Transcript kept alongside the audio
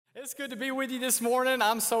It's good to be with you this morning.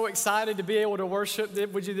 I'm so excited to be able to worship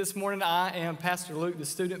with you this morning. I am Pastor Luke, the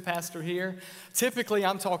student pastor here. Typically,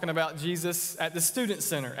 I'm talking about Jesus at the Student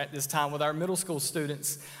Center at this time with our middle school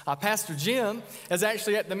students. Pastor Jim is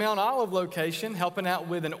actually at the Mount Olive location helping out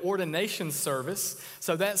with an ordination service.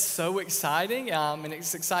 So that's so exciting, and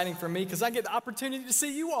it's exciting for me because I get the opportunity to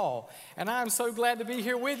see you all. And I'm so glad to be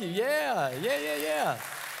here with you. Yeah.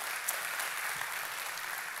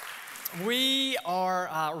 We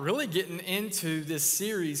are really getting into this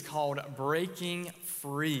series called Breaking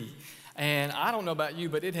Free. And I don't know about you,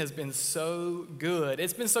 but it has been so good.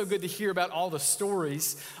 It's been so good to hear about all the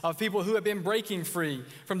stories of people who have been breaking free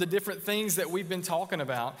from the different things that we've been talking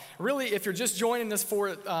about. Really, if you're just joining us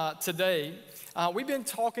for today, we've been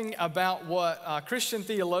talking about what Christian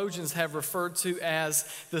theologians have referred to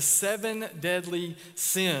as the 7 deadly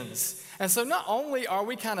sins. And so not only are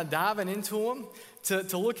we kind of diving into them,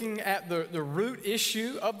 to looking at the root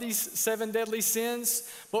issue of these 7 deadly sins,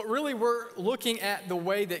 but really we're looking at the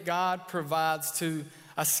way that God provides to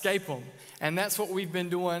escape them. And that's what we've been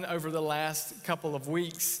doing over the last couple of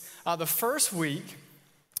weeks. The first week,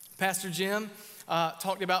 Pastor Jim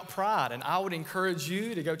talked about pride, and I would encourage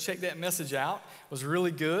you to go check that message out. It was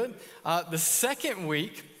really good. The second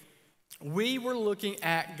week, we were looking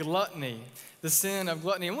at gluttony, the sin of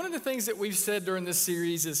gluttony. And one of the things that we've said during this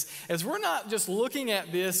series is we're not just looking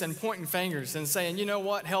at this and pointing fingers and saying, you know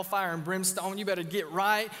what, hellfire and brimstone, you better get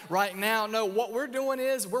right now. No, what we're doing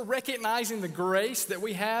is we're recognizing the grace that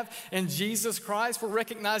we have in Jesus Christ. We're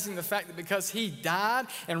recognizing the fact that because he died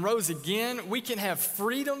and rose again, we can have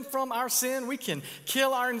freedom from our sin. We can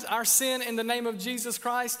kill our sin in the name of Jesus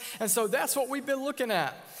Christ. And so that's what we've been looking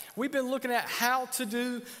at. We've been looking at how to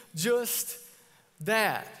do just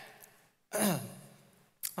that.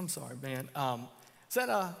 I'm sorry, man. Is that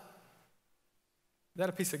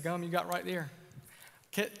a piece of gum you got right there?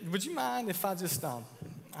 Would you mind if I just,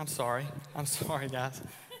 I'm sorry, guys.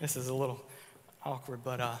 This is a little awkward,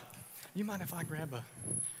 but you mind if I grab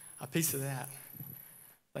a piece of that?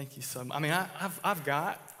 Thank you so much. I mean, I've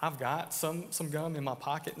got some gum in my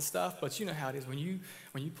pocket and stuff, but you know how it is when you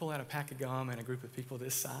pull out a pack of gum and a group of people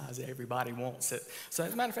this size, everybody wants it. So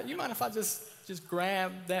as a matter of fact, you mind if I just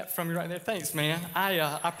grab that from you right there? Thanks, man.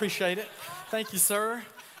 I appreciate it. Thank you, sir.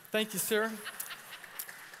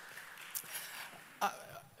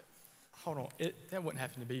 Hold on. That wouldn't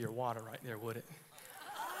happen to be your water right there, would it?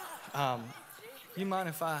 You mind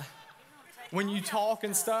if when you talk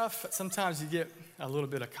and stuff, sometimes you get a little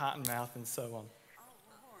bit of cotton mouth, and so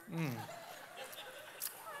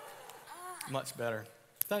much better.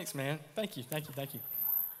 Thanks, man. Thank you.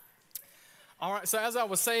 All right, so as I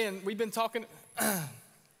was saying, we've been talking.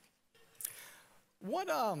 What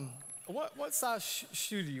size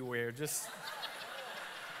shoe do you wear? Just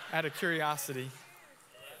out of curiosity.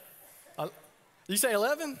 You say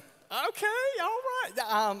 11? Okay, all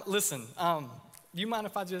right. Listen, you mind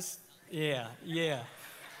if I just? Yeah,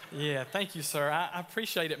 thank you, sir. I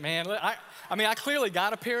appreciate it, man. I clearly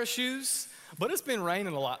got a pair of shoes, but it's been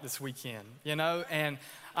raining a lot this weekend, you know, and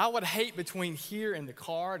I would hate between here and the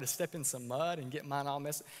car to step in some mud and get mine all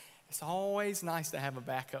messed up. It's always nice to have a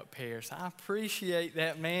backup pair, so I appreciate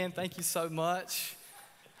that, man. Thank you so much.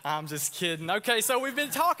 I'm just kidding. Okay, so we've been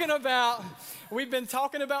talking about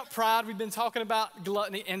pride, we've been talking about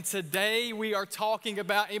gluttony, and today we are talking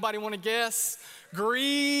about, anybody want to guess?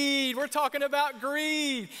 Greed. We're talking about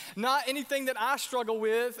greed. Not anything that I struggle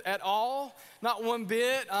with at all, not one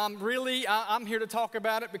bit. Really, I'm here to talk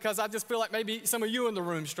about it because I just feel like maybe some of you in the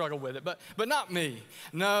room struggle with it, but not me.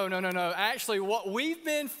 No. Actually, what we've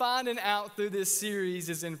been finding out through this series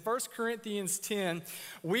is in 1 Corinthians 10,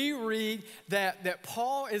 we read that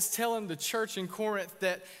Paul is telling the church in Corinth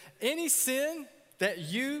that any sin that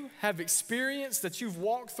you have experienced, that you've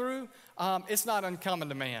walked through, it's not uncommon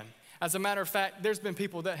to man. As a matter of fact, there's been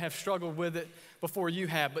people that have struggled with it before you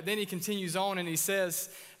have. But then he continues on and he says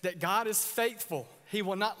that God is faithful. He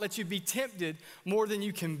will not let you be tempted more than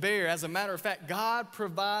you can bear. As a matter of fact, God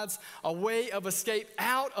provides a way of escape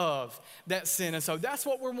out of that sin. And so that's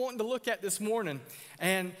what we're wanting to look at this morning.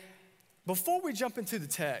 And before we jump into the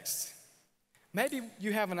text, maybe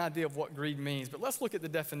you have an idea of what greed means, but let's look at the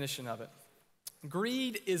definition of it.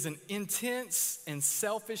 Greed is an intense and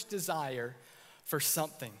selfish desire for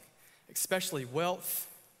something, especially wealth,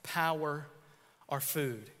 power, or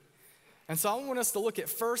food. And so I want us to look at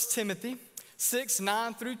 1 Timothy 6,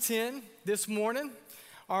 9 through 10 this morning.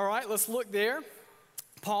 All right, let's look there.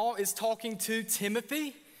 Paul is talking to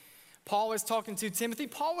Timothy. Paul was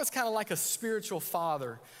kind of like a spiritual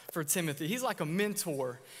father for Timothy. He's like a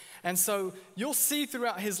mentor. And so you'll see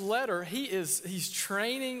throughout his letter, he's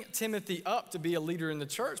training Timothy up to be a leader in the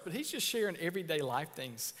church, but he's just sharing everyday life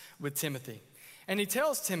things with Timothy. And he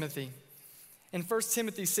tells Timothy in 1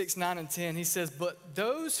 Timothy 6, 9, and 10, he says, but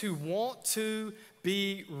those who want to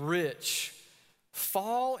be rich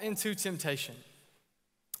fall into temptation,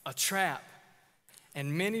 a trap,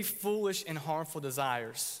 and many foolish and harmful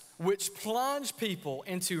desires, which plunge people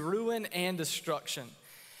into ruin and destruction.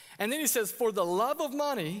 And then he says, for the love of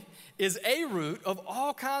money is a root of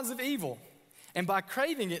all kinds of evil. And by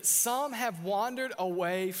craving it, some have wandered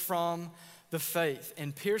away from the faith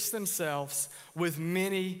and pierced themselves with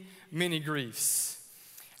many, many griefs.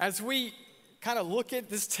 As we kind of look at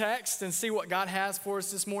this text and see what God has for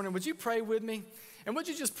us this morning, would you pray with me? And would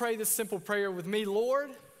you just pray this simple prayer with me?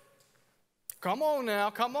 Lord, come on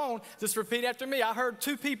now, come on. Just repeat after me. I heard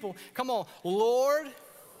two people. Come on. Lord,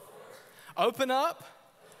 open up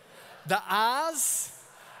the eyes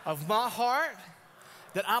of my heart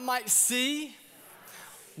that I might see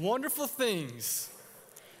wonderful things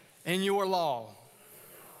in your law.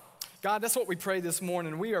 God, that's what we pray this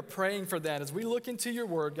morning. We are praying for that. As we look into your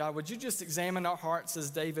word, God, would you just examine our hearts, as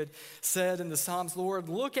David said in the Psalms, Lord,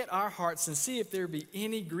 look at our hearts and see if there be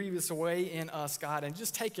any grievous way in us, God, and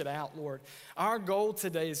just take it out, Lord. Our goal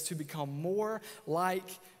today is to become more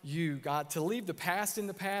like you, God, to leave the past in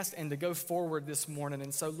the past and to go forward this morning.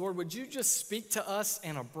 And so, Lord, would you just speak to us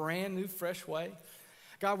in a brand new, fresh way?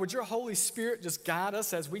 God, would your Holy Spirit just guide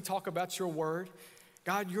us as we talk about your word?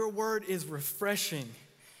 God, your word is refreshing.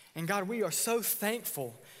 And God, we are so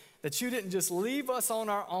thankful that you didn't just leave us on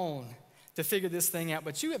our own to figure this thing out,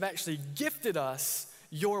 but you have actually gifted us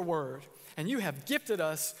your word, and you have gifted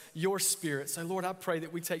us your spirit. So Lord, I pray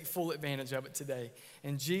that we take full advantage of it today.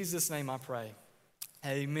 In Jesus' name I pray,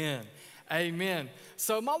 amen. Amen.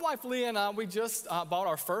 So my wife Leah and I, we just bought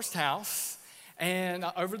our first house and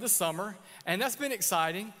over the summer, and that's been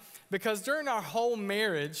exciting because during our whole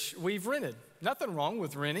marriage, we've rented. Nothing wrong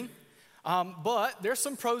with renting. But there's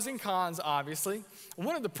some pros and cons, obviously.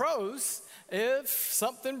 One of the pros, if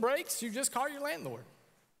something breaks, you just call your landlord.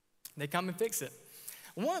 They come and fix it.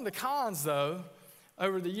 One of the cons, though,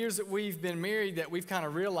 over the years that we've been married that we've kind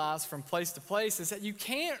of realized from place to place is that you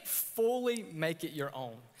can't fully make it your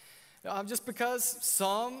own. Just because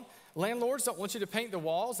some landlords don't want you to paint the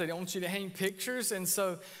walls, they don't want you to hang pictures. And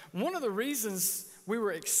so one of the reasons we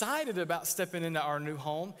were excited about stepping into our new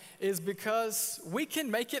home is because we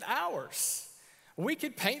can make it ours. We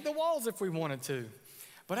could paint the walls if we wanted to.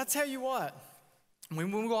 But I tell you what,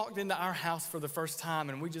 when we walked into our house for the first time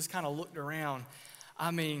and we just kind of looked around,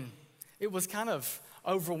 I mean, it was kind of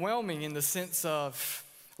overwhelming in the sense of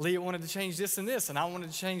Leah wanted to change this and this, and I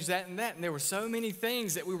wanted to change that and that. And there were so many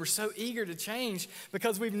things that we were so eager to change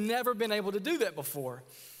because we've never been able to do that before.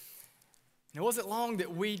 And it wasn't long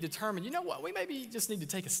that we determined, you know what, we maybe just need to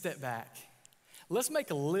take a step back. Let's make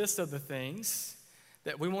a list of the things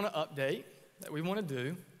that we want to update, that we want to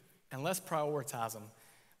do, and let's prioritize them.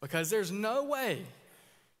 Because there's no way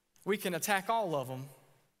we can attack all of them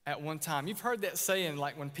at one time. You've heard that saying,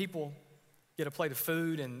 like when people get a plate of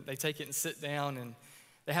food and they take it and sit down and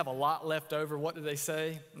they have a lot left over, what do they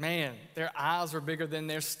say? Man, their eyes are bigger than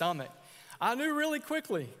their stomach. I knew really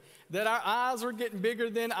quickly that our eyes were getting bigger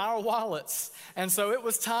than our wallets. And so it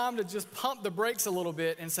was time to just pump the brakes a little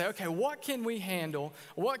bit and say, okay, what can we handle?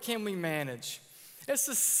 What can we manage? It's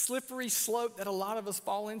a slippery slope that a lot of us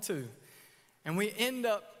fall into. And we end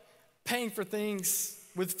up paying for things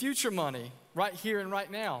with future money right here and right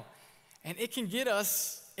now. And it can get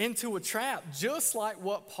us into a trap, just like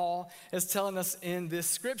what Paul is telling us in this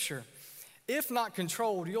scripture. If not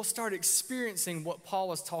controlled, you'll start experiencing what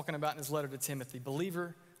Paul is talking about in his letter to Timothy,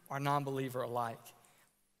 believer or non-believer alike.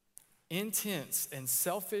 Intense and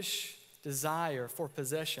selfish desire for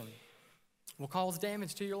possession will cause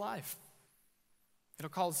damage to your life. It'll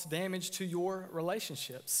cause damage to your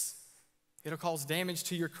relationships. It'll cause damage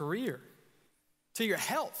to your career, to your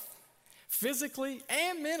health, physically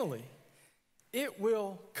and mentally. It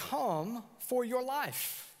will come for your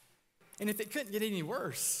life. And if it couldn't get any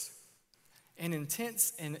worse, an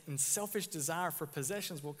intense and selfish desire for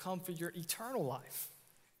possessions will come for your eternal life.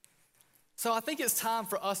 So I think it's time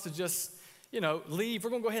for us to just, leave. We're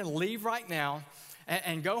going to go ahead and leave right now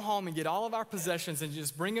and go home and get all of our possessions and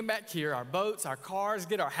just bring them back here, our boats, our cars,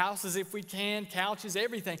 get our houses if we can, couches,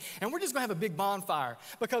 everything. And we're just going to have a big bonfire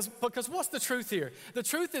because what's the truth here? The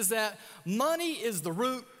truth is that money is the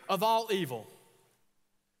root of all evil.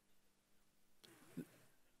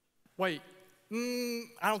 Wait,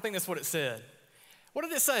 I don't think that's what it said. What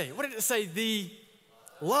did it say? What did it say? The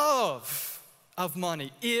love of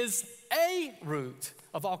money is a root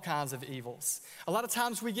of all kinds of evils. A lot of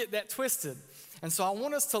times we get that twisted. And so I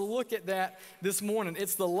want us to look at that this morning.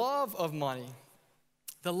 It's the love of money.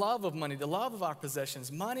 The love of money, the love of our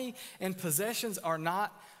possessions. Money and possessions are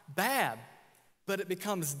not bad, but it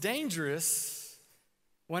becomes dangerous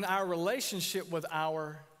when our relationship with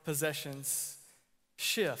our possessions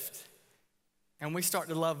shift and we start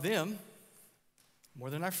to love them more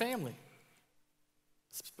than our family.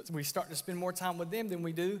 We start to spend more time with them than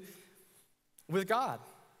we do with God.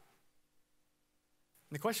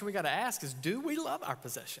 And the question we got to ask is, do we love our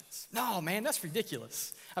possessions? No, man, that's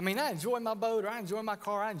ridiculous. I mean, I enjoy my boat, or I enjoy my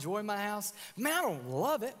car, I enjoy my house. Man, I don't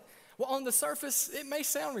love it. Well, on the surface, it may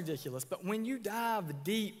sound ridiculous, but when you dive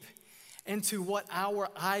deep into what our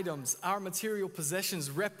items, our material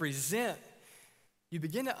possessions represent, you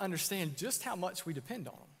begin to understand just how much we depend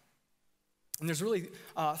on them. And there's really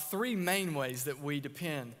three main ways that we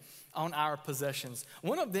depend on our possessions.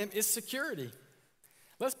 One of them is security.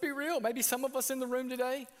 Let's be real. Maybe some of us in the room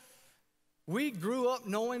today, we grew up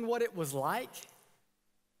knowing what it was like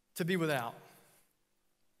to be without.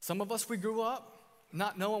 Some of us, we grew up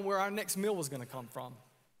not knowing where our next meal was going to come from.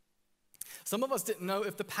 Some of us didn't know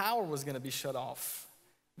if the power was going to be shut off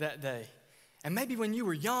that day. And maybe when you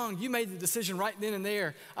were young, you made the decision right then and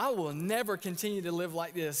there, I will never continue to live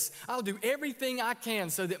like this. I'll do everything I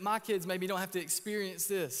can so that my kids maybe don't have to experience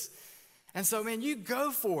this. And so, man, you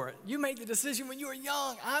go for it. You made the decision when you were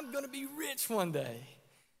young, I'm going to be rich one day.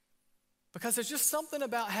 Because there's just something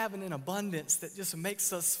about having an abundance that just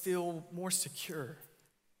makes us feel more secure.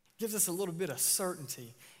 Gives us a little bit of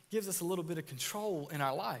certainty. Gives us a little bit of control in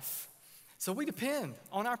our life. So we depend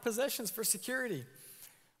on our possessions for security.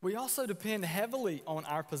 We also depend heavily on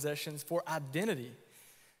our possessions for identity.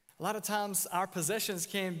 A lot of times our possessions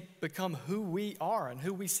can become who we are and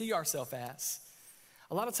who we see ourselves as.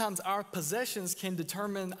 A lot of times our possessions can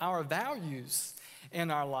determine our values in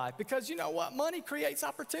our life. Because you know what? Money creates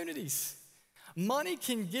opportunities. Money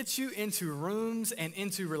can get you into rooms and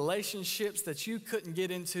into relationships that you couldn't get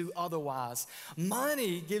into otherwise.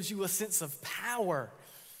 Money gives you a sense of power.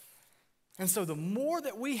 And so the more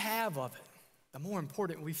that we have of it, the more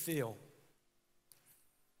important we feel.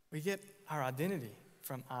 We get our identity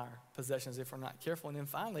from our possessions if we're not careful. And then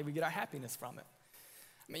finally, we get our happiness from it.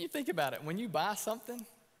 I mean, you think about it. When you buy something,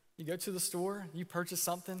 you go to the store, you purchase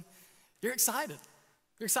something, you're excited.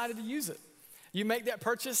 You're excited to use it. You make that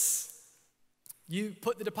purchase, you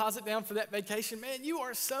put the deposit down for that vacation. Man, you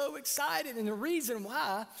are so excited. And the reason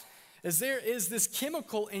why is there is this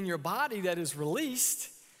chemical in your body that is released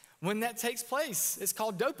when that takes place. It's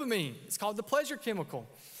called dopamine. It's called the pleasure chemical.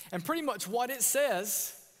 And pretty much what it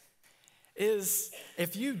says is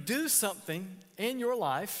if you do something in your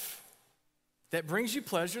life that brings you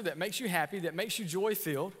pleasure, that makes you happy, that makes you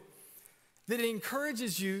joy-filled, that it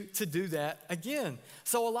encourages you to do that again.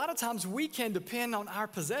 So a lot of times we can depend on our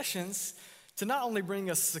possessions to not only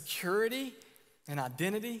bring us security and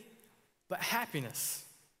identity, but happiness.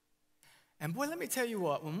 And boy, let me tell you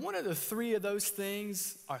what, when one of the three of those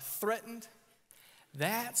things are threatened,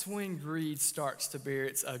 that's when greed starts to bear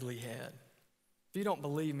its ugly head. If you don't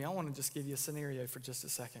believe me, I want to just give you a scenario for just a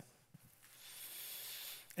second.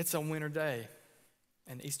 It's a winter day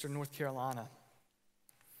in eastern North Carolina.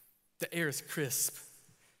 The air is crisp,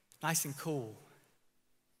 nice and cool.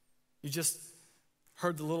 You just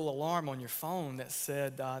heard the little alarm on your phone that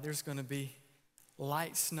said there's going to be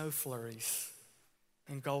light snow flurries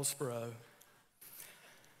in Goldsboro.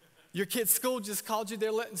 Your kid's school just called you.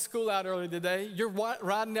 They're letting school out early today. You're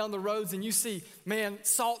riding down the roads and you see, man,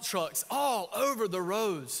 salt trucks all over the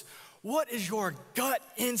roads. What is your gut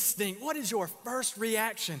instinct? What is your first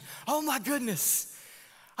reaction? Oh my goodness,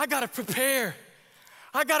 I got to prepare.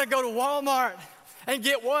 I got to go to Walmart and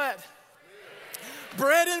get what?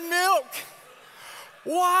 Bread and milk.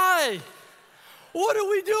 Why? What are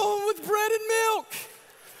we doing with bread and milk?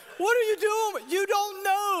 What are you doing? You don't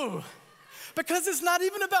know. Because it's not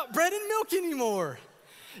even about bread and milk anymore.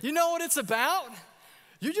 You know what it's about?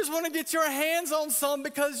 You just want to get your hands on some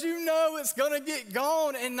because you know it's going to get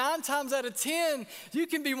gone. And 9 times out of 10, you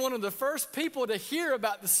can be one of the first people to hear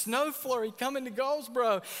about the snow flurry coming to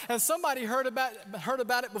Goldsboro. And somebody heard about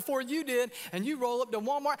it before you did, and you roll up to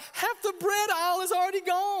Walmart. Half the bread aisle is already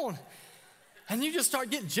gone. And you just start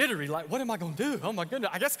getting jittery, like, what am I going to do? Oh my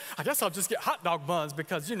goodness, I guess I'll just get hot dog buns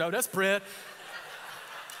because, you know, that's bread.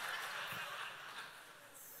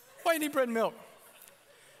 Why do you need bread and milk?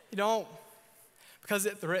 You don't. Because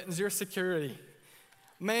it threatens your security.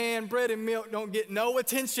 Man, bread and milk don't get no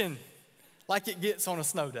attention like it gets on a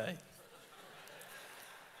snow day.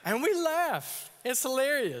 And we laugh. It's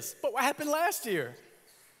hilarious. But what happened last year?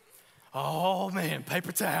 Oh man,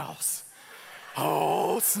 paper towels.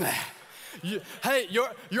 Oh, snap. Hey, your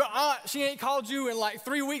aunt, she ain't called you in like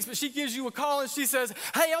 3 weeks, but she gives you a call and she says,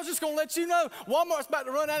 hey, I was just going to let you know Walmart's about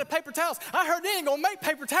to run out of paper towels. I heard they ain't going to make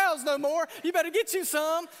paper towels no more. You better get you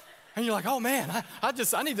some. And you're like, oh, man,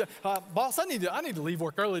 I need to, boss, I need to leave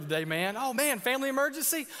work early today, man. Oh, man, family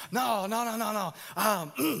emergency? No.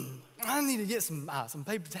 I need to get some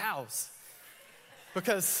paper towels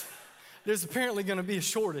because there's apparently going to be a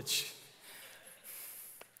shortage.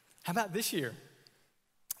 How about this year?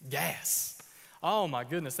 Gas. Oh my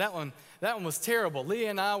goodness, that one was terrible. Leah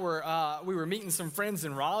and I were meeting some friends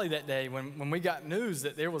in Raleigh that day when we got news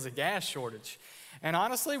that there was a gas shortage. And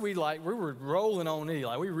honestly, we were rolling on E.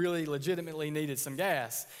 Like we really legitimately needed some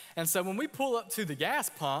gas. And so when we pull up to the gas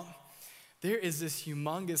pump, there is this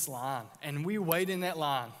humongous line. And we wait in that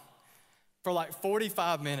line for like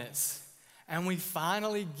 45 minutes. And we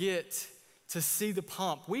finally get to see the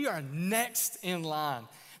pump. We are next in line.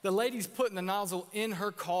 The lady's putting the nozzle in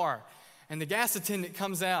her car, and the gas attendant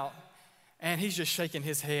comes out, and he's just shaking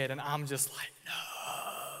his head, and I'm just like,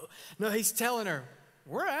 no. No, he's telling her,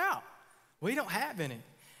 we're out. We don't have any.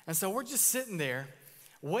 And so we're just sitting there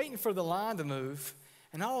waiting for the line to move,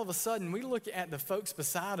 and all of a sudden, we look at the folks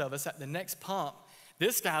beside of us at the next pump.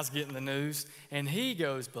 This guy's getting the news, and he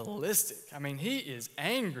goes ballistic. I mean, he is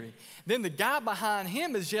angry. Then the guy behind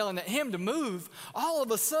him is yelling at him to move. All of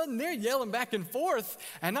a sudden, they're yelling back and forth,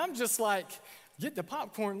 and I'm just like, get the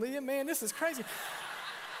popcorn, Leah, man, this is crazy.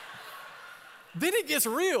 Then it gets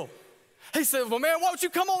real. He said, well, man, why don't you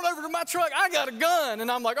come on over to my truck? I got a gun. And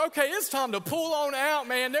I'm like, okay, it's time to pull on out,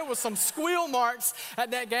 man. There was some squeal marks at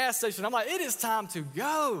that gas station. I'm like, it is time to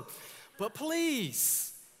go. But please,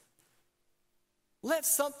 let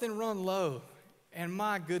something run low, and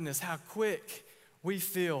my goodness, how quick we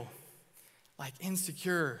feel like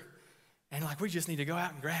insecure and like we just need to go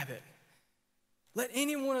out and grab it. Let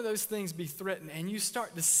any one of those things be threatened, and you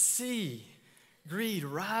start to see greed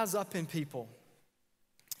rise up in people.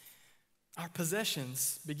 Our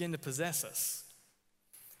possessions begin to possess us.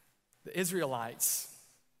 The Israelites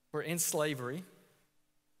were in slavery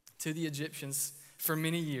to the Egyptians for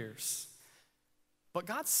many years. But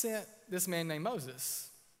God sent this man named Moses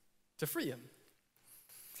to free him.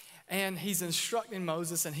 And he's instructing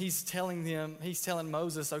Moses, and he's telling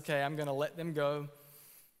Moses, okay, I'm going to let them go.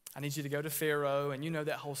 I need you to go to Pharaoh, and you know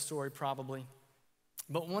that whole story probably.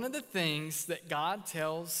 But one of the things that God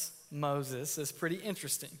tells Moses is pretty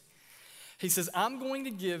interesting. He says, I'm going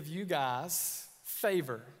to give you guys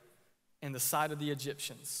favor in the sight of the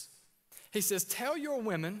Egyptians. He says, tell your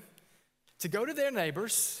women to go to their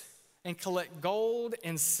neighbors and collect gold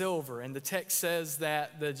and silver. And the text says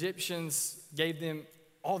that the Egyptians gave them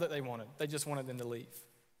all that they wanted. They just wanted them to leave.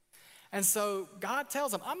 And so God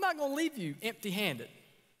tells them, I'm not going to leave you empty-handed.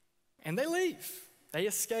 And they leave. They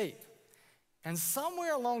escape. And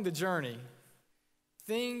somewhere along the journey,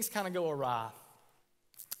 things kind of go awry.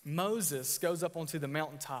 Moses goes up onto the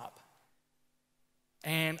mountaintop.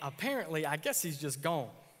 And apparently, I guess he's just gone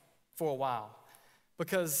for a while.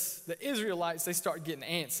 Because the Israelites, they start getting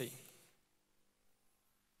antsy.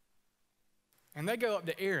 And they go up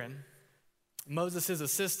to Aaron, Moses'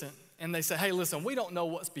 assistant, and they say, hey, listen, we don't know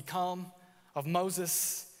what's become of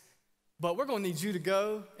Moses, but we're going to need you to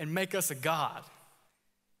go and make us a god.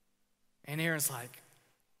 And Aaron's like,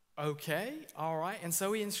 okay, all right. And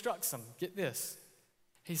so he instructs them, get this.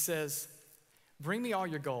 He says, bring me all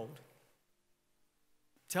your gold.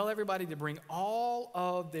 Tell everybody to bring all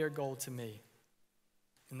of their gold to me.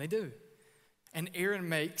 And they do. And Aaron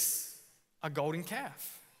makes a golden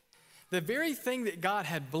calf. The very thing that God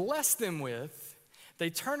had blessed them with, they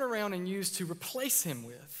turn around and use to replace him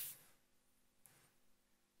with.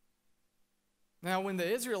 Now, when the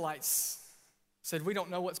Israelites said, we don't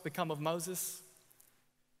know what's become of Moses,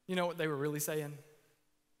 you know what they were really saying?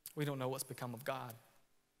 We don't know what's become of God.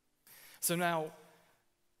 So now,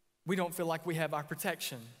 we don't feel like we have our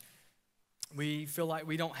protection. We feel like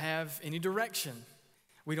we don't have any direction.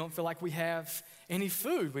 We don't feel like we have any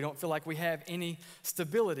food. We don't feel like we have any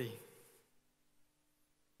stability.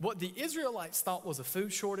 What the Israelites thought was a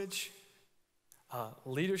food shortage, a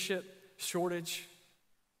leadership shortage,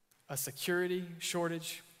 a security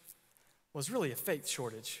shortage, was really a faith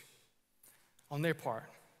shortage on their part.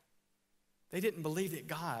 They didn't believe that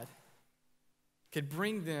God could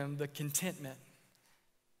bring them the contentment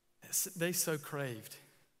that they so craved.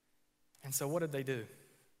 And so what did they do?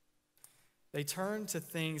 They turned to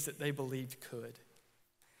things that they believed could.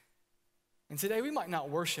 And today we might not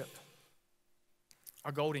worship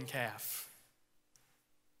a golden calf,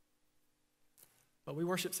 but we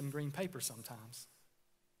worship some green paper sometimes.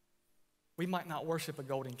 We might not worship a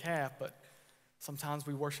golden calf, but sometimes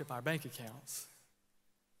we worship our bank accounts.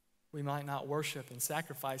 We might not worship and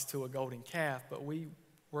sacrifice to a golden calf, but we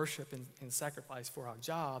worship and sacrifice for our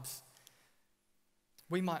jobs.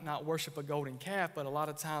 We might not worship a golden calf, but a lot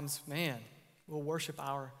of times, man, we'll worship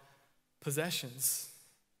our possessions.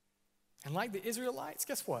 And like the Israelites,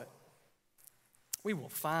 guess what? We will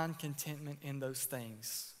find contentment in those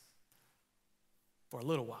things for a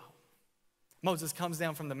little while. Moses comes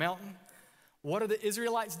down from the mountain. What are the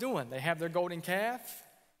Israelites doing? They have their golden calf.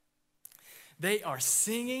 They are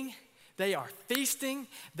singing. They are feasting.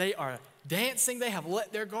 They are dancing. They have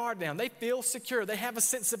let their guard down. They feel secure. They have a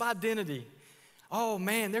sense of identity. Oh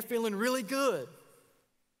man, they're feeling really good.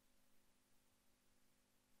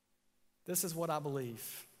 This is what I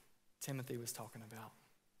believe Timothy was talking about.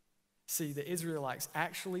 See, the Israelites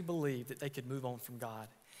actually believed that they could move on from God.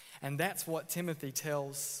 And that's what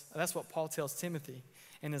Paul tells Timothy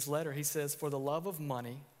in his letter. He says, for the love of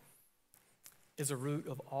money is a root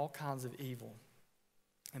of all kinds of evil.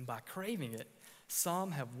 And by craving it,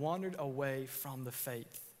 some have wandered away from the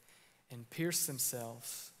faith and pierced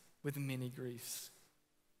themselves with many griefs.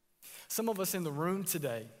 Some of us in the room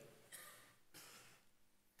today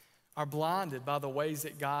are blinded by the ways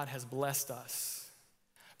that God has blessed us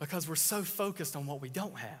because we're so focused on what we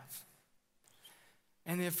don't have.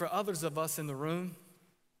 And then for others of us in the room,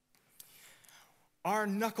 our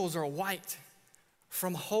knuckles are white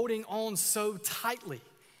from holding on so tightly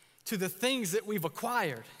to the things that we've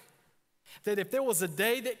acquired that if there was a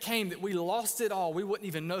day that came that we lost it all, we wouldn't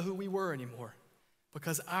even know who we were anymore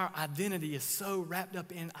because our identity is so wrapped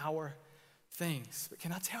up in our things. But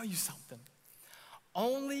can I tell you something?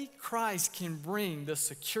 Only Christ can bring the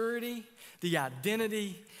security, the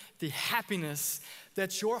identity, the happiness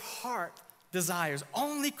that your heart desires.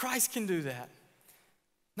 Only Christ can do that.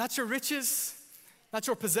 Not your riches, not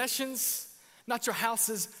your possessions, not your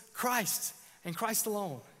houses, Christ and Christ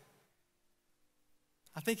alone.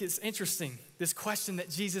 I think it's interesting, this question that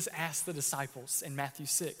Jesus asked the disciples in Matthew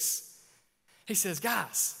 6. He says,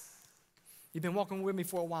 guys, you've been walking with me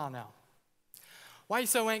for a while now. Why are you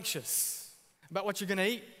so anxious about what you're going to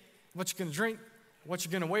eat, what you're going to drink, what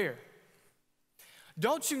you're going to wear?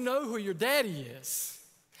 Don't you know who your daddy is?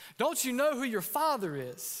 Don't you know who your father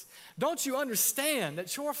is? Don't you understand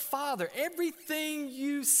that your father, everything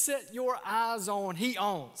you set your eyes on, he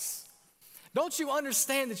owns? Don't you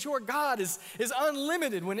understand that your God is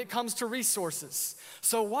unlimited when it comes to resources?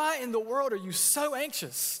 So why in the world are you so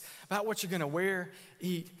anxious about what you're going to wear,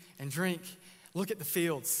 eat, and drink? Look at the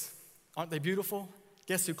fields. Aren't they beautiful?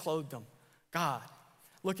 Guess who clothed them? God.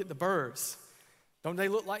 Look at the birds. Don't they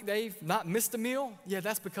look like they've not missed a meal? Yeah,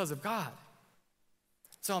 that's because of God.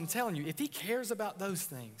 So I'm telling you, if he cares about those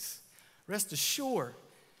things, rest assured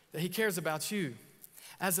that he cares about you.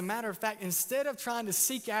 As a matter of fact, instead of trying to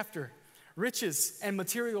seek after riches and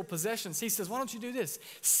material possessions, he says, why don't you do this?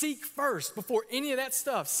 Seek first, before any of that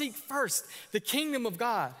stuff, seek first the kingdom of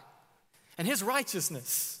God and his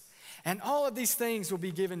righteousness, and all of these things will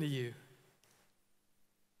be given to you.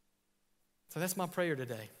 So that's my prayer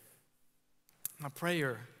today. My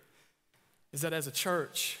prayer is that as a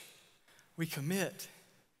church, we commit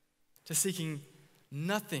to seeking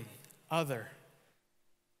nothing other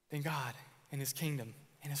than God and his kingdom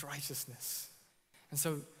and his righteousness. And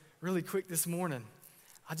so really quick this morning,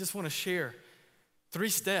 I just want to share 3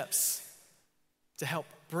 steps to help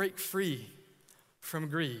break free from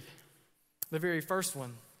greed. The very first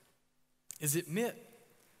one is admit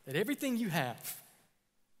that everything you have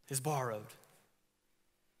is borrowed.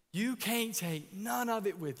 You can't take none of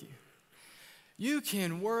it with you. You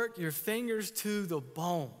can work your fingers to the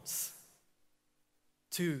bones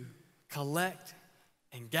to collect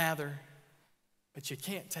and gather, but you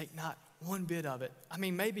can't take not one bit of it. I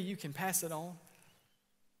mean, maybe you can pass it on,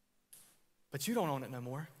 but you don't own it no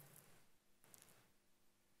more.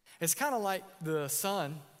 It's kind of like the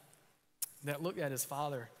son that looked at his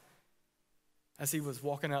father as he was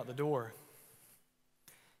walking out the door.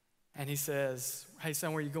 And he says, hey,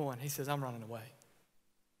 son, where are you going? He says, I'm running away.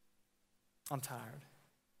 I'm tired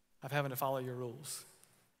of having to follow your rules.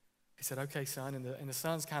 He said, okay, son. And the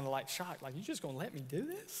son's kind of like shocked, like, you just going to let me do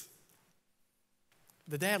this?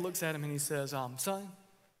 The dad looks at him and he says, son,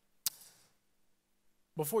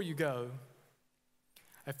 before you go,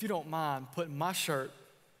 if you don't mind putting my shirt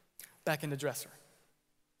back in the dresser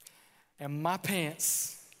and my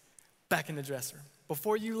pants back in the dresser.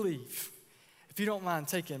 Before you leave, if you don't mind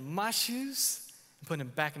taking my shoes and putting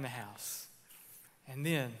them back in the house, and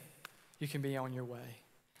then you can be on your way.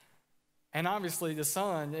 And obviously the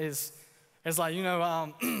son is like,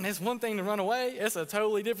 it's one thing to run away. It's a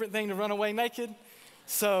totally different thing to run away naked.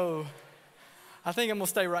 So I think I'm going to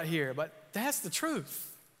stay right here. But that's the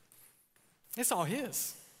truth. It's all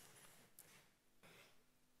his.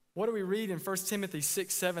 What do we read in 1 Timothy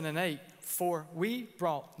 6, 7, and 8? For we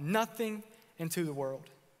brought nothing into the world,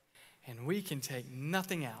 and we can take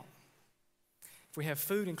nothing out. If we have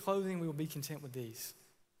food and clothing, we will be content with these.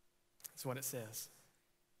 That's what it says.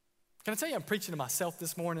 Can I tell you, I'm preaching to myself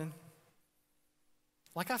this morning?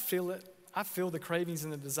 Like I feel it. I feel the cravings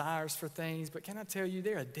and the desires for things, but can I tell you,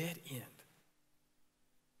 they're a dead end.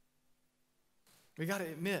 We got to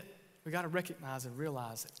admit, we got to recognize and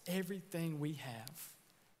realize that everything we have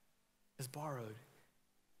is borrowed.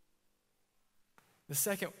 The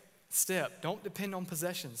second step, don't depend on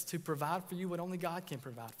possessions to provide for you what only God can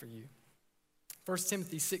provide for you. 1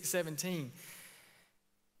 Timothy 6:17,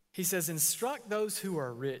 he says, instruct those who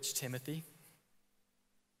are rich, Timothy.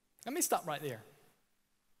 Let me stop right there.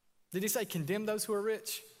 Did he say condemn those who are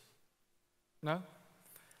rich? No.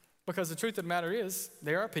 Because the truth of the matter is,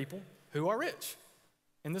 there are people who are rich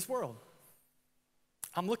in this world.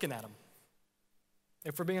 I'm looking at them.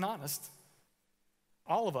 If we're being honest,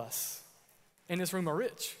 all of us in this room are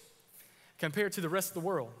rich compared to the rest of the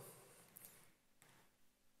world.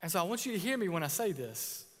 And so I want you to hear me when I say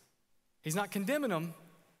this. He's not condemning them,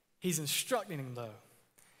 he's instructing them though.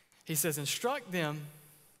 He says, instruct them,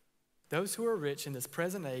 those who are rich in this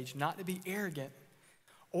present age, not to be arrogant,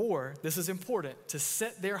 or, this is important, to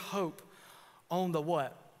set their hope on the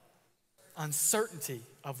what? Uncertainty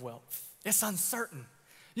of wealth. It's uncertain.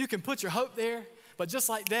 You can put your hope there, but just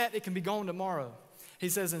like that, it can be gone tomorrow. He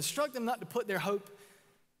says, instruct them not to put their hope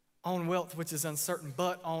on wealth, which is uncertain,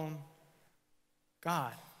 but on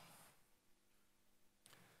God,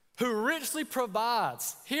 who richly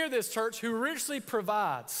provides, hear this, church, who richly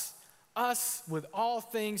provides us with all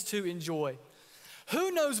things to enjoy.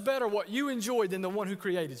 Who knows better what you enjoy than the one who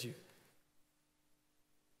created you?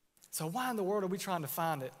 So why in the world are we trying to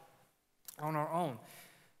find it on our own?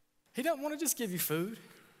 He doesn't want to just give you food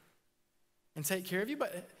and take care of you,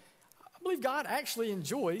 but I believe God actually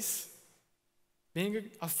enjoys being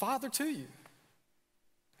a father to you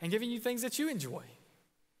and giving you things that you enjoy.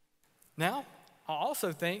 Now, I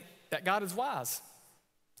also think that God is wise,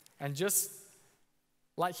 and just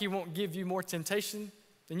like he won't give you more temptation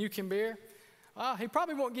than you can bear, he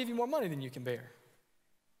probably won't give you more money than you can bear.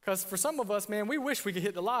 Because for some of us, man, we wish we could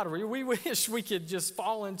hit the lottery. We wish we could just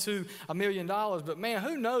fall into $1 million. But man,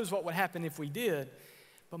 who knows what would happen if we did.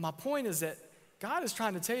 But my point is that God is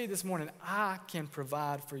trying to tell you this morning, I can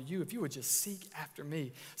provide for you if you would just seek after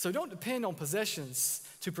me. So don't depend on possessions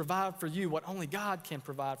to provide for you what only God can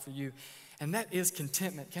provide for you. And that is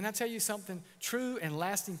contentment. Can I tell you something? True and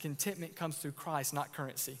lasting contentment comes through Christ, not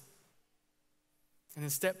currency. And then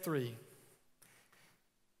step 3,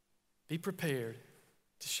 be prepared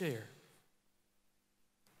to share.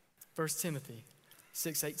 1 Timothy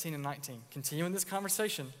 6:18 and 19. Continuing this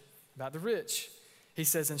conversation about the rich. He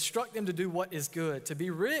says, instruct them to do what is good, to be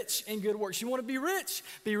rich in good works. You want to be rich?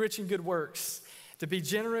 Be rich in good works. To be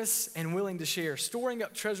generous and willing to share, storing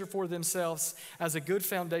up treasure for themselves as a good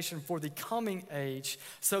foundation for the coming age,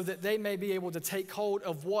 so that they may be able to take hold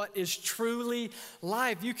of what is truly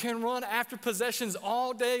life. You can run after possessions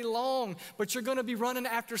all day long, but you're going to be running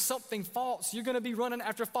after something false. You're going to be running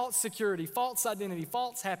after false security, false identity,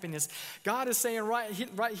 false happiness. God is saying right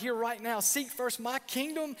here, right now, seek first my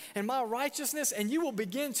kingdom and my righteousness, and you will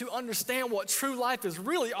begin to understand what true life is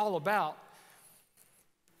really all about.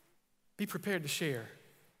 Be prepared to share.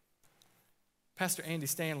 Pastor Andy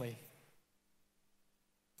Stanley,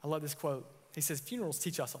 I love this quote. He says, funerals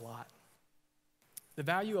teach us a lot. The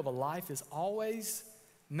value of a life is always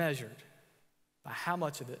measured by how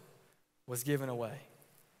much of it was given away.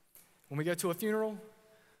 When we go to a funeral,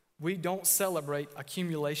 we don't celebrate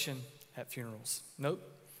accumulation at funerals. Nope.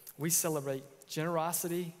 We celebrate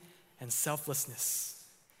generosity and selflessness.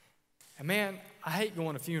 And man, I hate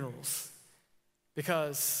going to funerals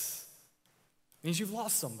because it means you've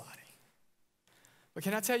lost somebody. But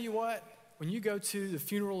can I tell you what? When you go to the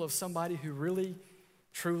funeral of somebody who really,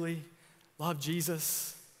 truly loved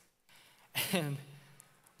Jesus and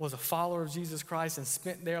was a follower of Jesus Christ and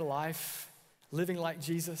spent their life living like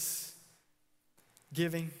Jesus,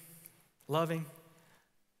 giving, loving,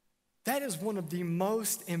 that is one of the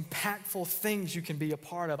most impactful things you can be a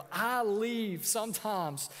part of. I leave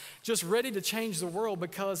sometimes just ready to change the world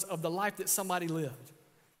because of the life that somebody lived.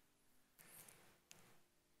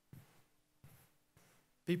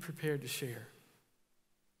 Be prepared to share.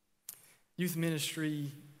 Youth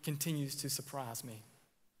ministry continues to surprise me.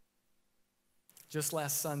 Just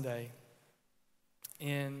last Sunday,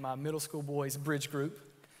 in my middle school boys' bridge group,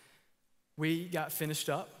 we got finished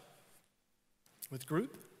up with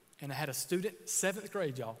group, and I had a student, 7th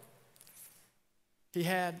grade, y'all. He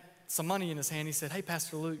had some money in his hand. He said, hey,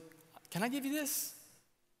 Pastor Luke, can I give you this?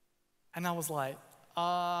 And I was like,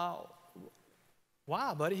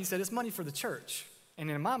 why, buddy? He said, it's money for the church. And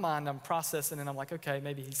in my mind, I'm processing, and I'm like, okay,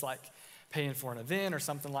 maybe he's like paying for an event or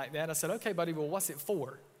something like that. I said, okay, buddy, well, what's it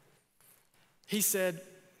for? He said,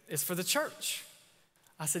 it's for the church.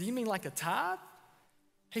 I said, you mean like a tithe?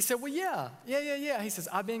 He said, well, yeah. He says,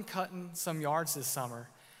 I've been cutting some yards this summer.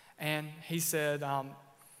 And he said,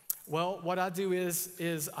 well, what I do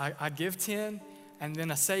is I give 10, and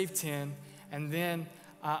then I save 10, and then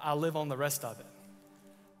I live on the rest of it.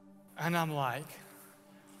 And I'm like,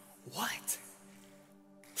 what?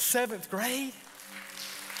 7th grade?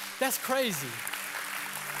 That's crazy.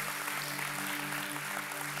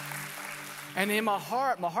 And in my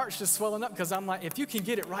heart's just swelling up because I'm like, if you can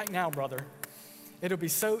get it right now, brother, it'll be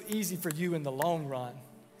so easy for you in the long run.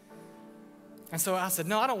 And so I said,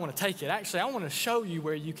 no, I don't want to take it. Actually, I want to show you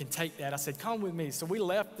where you can take that. I said, come with me. So we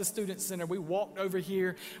left the student center. We walked over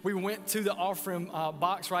here. We went to the offering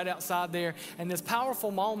box right outside there. And this powerful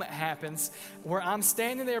moment happens where I'm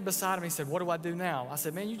standing there beside him. He said, what do I do now? I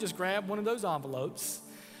said, man, you just grab one of those envelopes.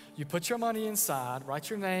 You put your money inside, write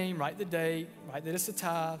your name, write the date, write that it's a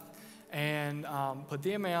tithe, and put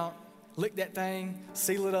the amount, lick that thing,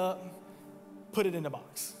 seal it up, put it in the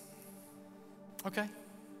box. Okay.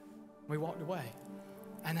 We walked away,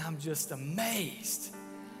 and I'm just amazed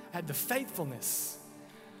at the faithfulness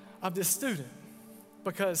of this student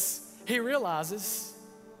because he realizes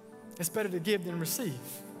it's better to give than receive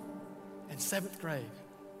in 7th grade.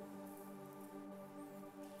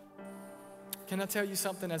 Can I tell you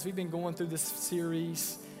something? As we've been going through this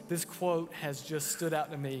series, this quote has just stood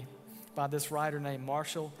out to me by this writer named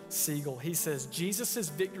Marshall Siegel. He says, Jesus'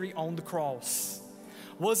 victory on the cross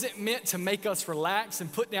wasn't meant to make us relax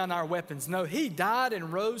and put down our weapons. No, he died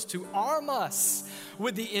and rose to arm us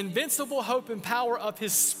with the invincible hope and power of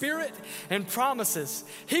his Spirit and promises.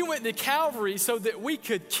 He went to Calvary so that we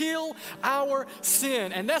could kill our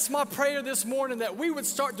sin. And that's my prayer this morning, that we would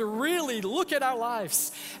start to really look at our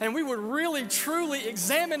lives and we would really, truly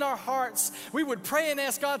examine our hearts. We would pray and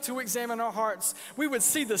ask God to examine our hearts. We would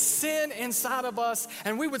see the sin inside of us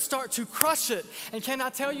and we would start to crush it. And can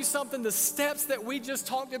I tell you something? The steps that we just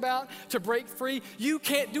talked about to break free, you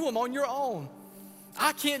can't do them on your own.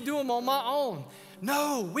 I can't do them on my own.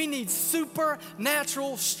 No, we need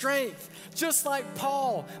supernatural strength. Just like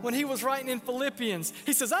Paul, when he was writing in Philippians,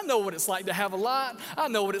 he says, I know what it's like to have a lot. I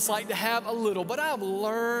know what it's like to have a little, but I've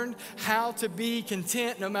learned how to be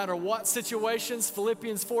content no matter what situations.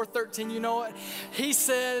 Philippians 4:13, you know it. He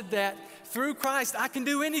said that through Christ, I can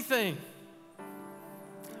do anything.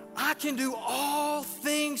 I can do all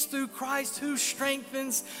things through Christ who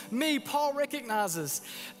strengthens me. Paul recognizes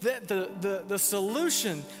that the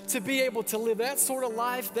solution to be able to live that sort of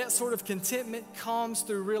life, that sort of contentment comes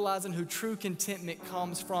through realizing who true contentment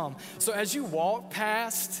comes from. So as you walk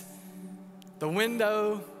past the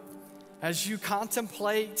window, as you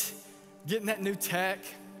contemplate getting that new tech,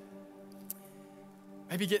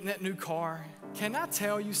 maybe getting that new car, can I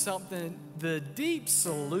tell you something? The deep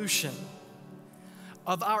solution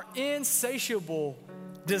of our insatiable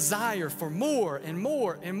desire for more and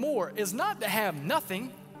more and more is not to have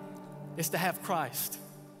nothing, it's to have Christ.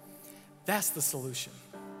 That's the solution.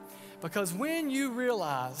 Because when you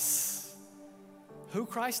realize who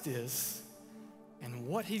Christ is and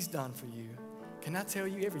what he's done for you, can I tell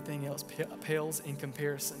you everything else pales in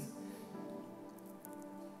comparison?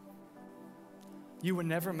 You were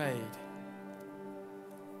never made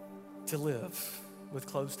to live with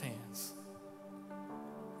closed hands.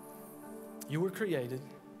 You were created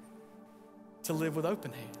to live with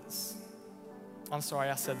open hands. I'm sorry,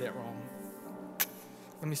 I said that wrong.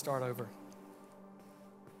 Let me start over.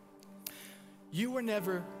 You were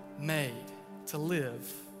never made to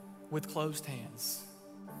live with closed hands.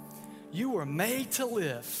 You were made to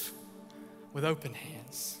live with open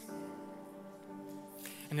hands.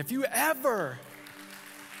 And if you ever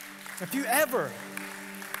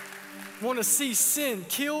want to see sin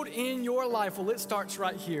killed in your life, well, it starts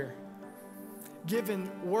right here. Giving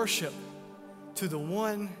worship to the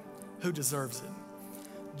one who deserves it,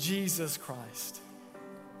 Jesus Christ.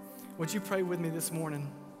 Would you pray with me this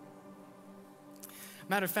morning?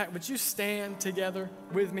 Matter of fact, would you stand together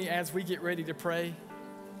with me as we get ready to pray?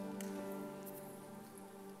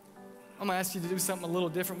 I'm going to ask you to do something a little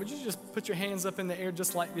different. Would you just put your hands up in the air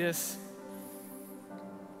just like this?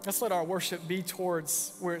 Let's let our worship be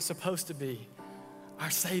towards where it's supposed to be. Our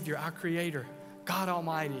Savior, our Creator, God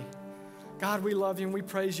Almighty. God, we love you and we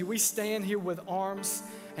praise you. We stand here with arms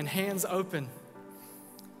and hands open,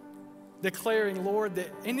 declaring, Lord, that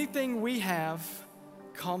anything we have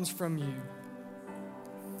comes from you.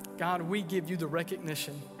 God, we give you the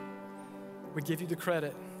recognition. We give you the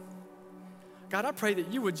credit. God, I pray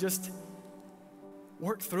that you would just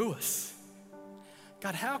work through us.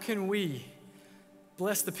 God, how can we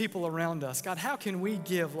bless the people around us? God, how can we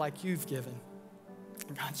give like you've given?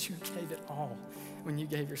 God, you gave it all when you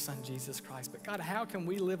gave your son, Jesus Christ. But God, how can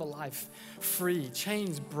we live a life free,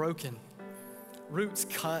 chains broken, roots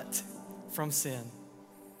cut from sin?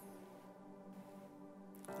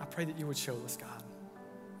 I pray that you would show us, God.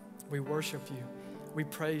 We worship you. We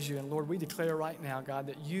praise you. And Lord, we declare right now, God,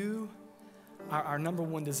 that you are our number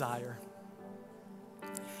one desire.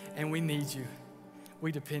 And we need you.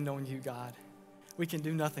 We depend on you, God. We can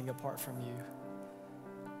do nothing apart from you.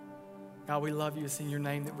 God, we love you. It's in your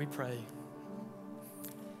name that we pray.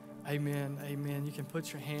 Amen, amen. You can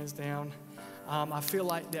put your hands down. I feel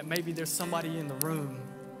like that maybe there's somebody in the room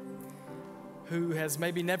who has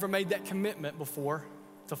maybe never made that commitment before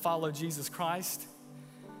to follow Jesus Christ.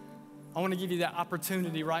 I want to give you that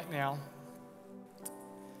opportunity right now.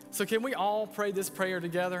 So can we all pray this prayer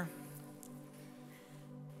together?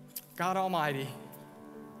 God Almighty,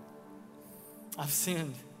 I've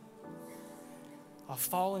sinned. I've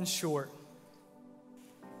fallen short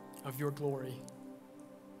of your glory.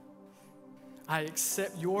 I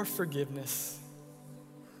accept your forgiveness.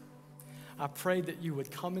 I pray that you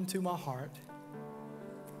would come into my heart.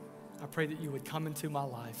 I pray that you would come into my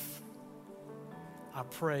life. I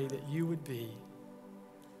pray that you would be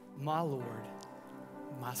my Lord,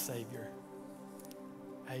 my Savior.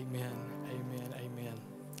 Amen, amen, amen.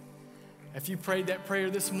 If you prayed that prayer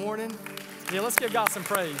this morning, let's give God some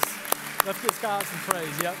praise. Let's give God some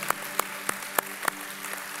praise, yep.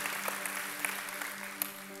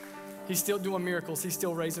 He's still doing miracles. He's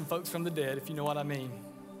still raising folks from the dead, if you know what I mean.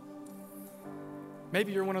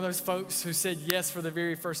 Maybe you're one of those folks who said yes for the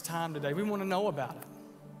very first time today. We want to know about it.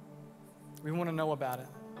 We want to know about it.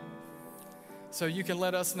 So you can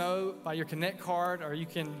let us know by your Connect card, or you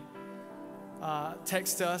can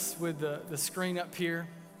text us with the screen up here.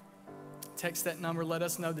 Text that number. Let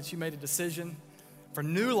us know that you made a decision for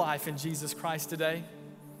new life in Jesus Christ today.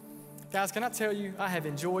 Guys, can I tell you, I have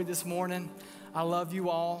enjoyed this morning. I love you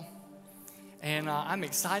all. And I'm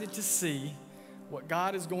excited to see what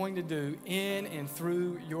God is going to do in and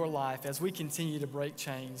through your life as we continue to break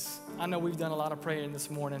chains. I know we've done a lot of praying this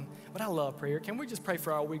morning, but I love prayer. Can we just pray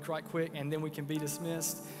for our week right quick, and then we can be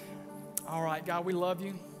dismissed? All right, God, we love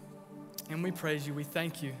you, and we praise you. We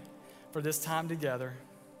thank you for this time together.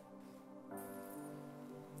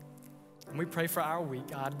 And we pray for our week.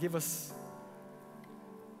 God, give us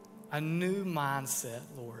a new mindset,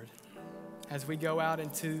 Lord, as we go out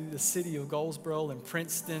into the city of Goldsboro and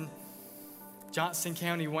Princeton, Johnson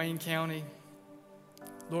County, Wayne County.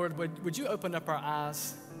 Lord, would you open up our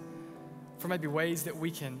eyes for maybe ways that we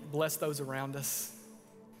can bless those around us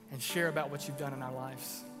and share about what you've done in our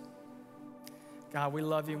lives? God, we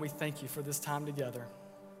love you and we thank you for this time together.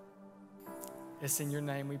 It's in your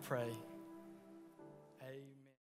name we pray.